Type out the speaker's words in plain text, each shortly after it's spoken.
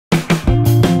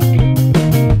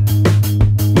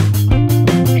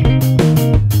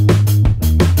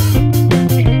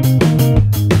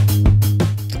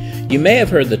may have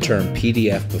heard the term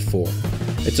PDF before.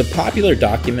 It's a popular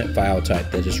document file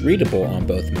type that is readable on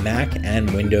both Mac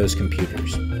and Windows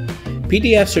computers.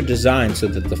 PDFs are designed so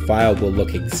that the file will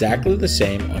look exactly the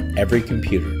same on every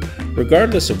computer,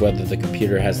 regardless of whether the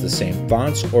computer has the same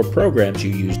fonts or programs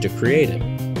you use to create it.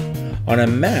 On a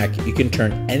Mac, you can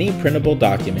turn any printable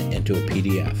document into a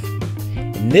PDF.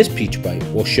 In this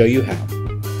PeachByte, we'll show you how.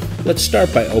 Let's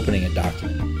start by opening a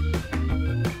document.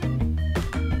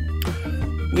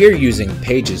 We are using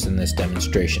Pages in this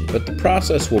demonstration, but the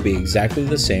process will be exactly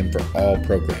the same for all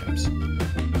programs.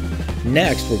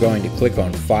 Next, we're going to click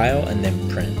on File and then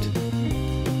Print.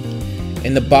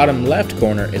 In the bottom left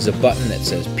corner is a button that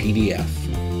says PDF.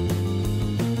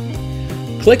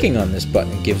 Clicking on this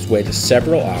button gives way to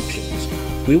several options.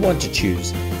 We want to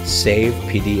choose Save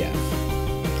PDF.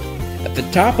 At the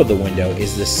top of the window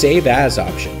is the Save As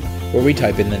option, where we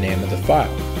type in the name of the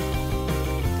file.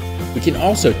 We can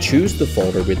also choose the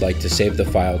folder we'd like to save the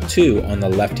file to on the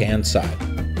left-hand side.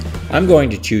 I'm going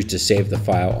to choose to save the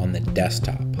file on the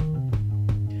desktop.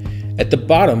 At the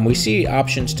bottom, we see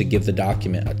options to give the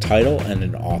document a title and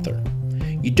an author.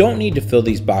 You don't need to fill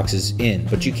these boxes in,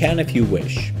 but you can if you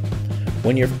wish.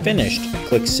 When you're finished,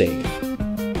 click Save.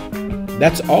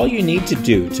 That's all you need to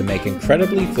do to make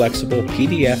incredibly flexible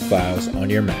PDF files on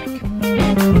your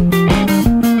Mac.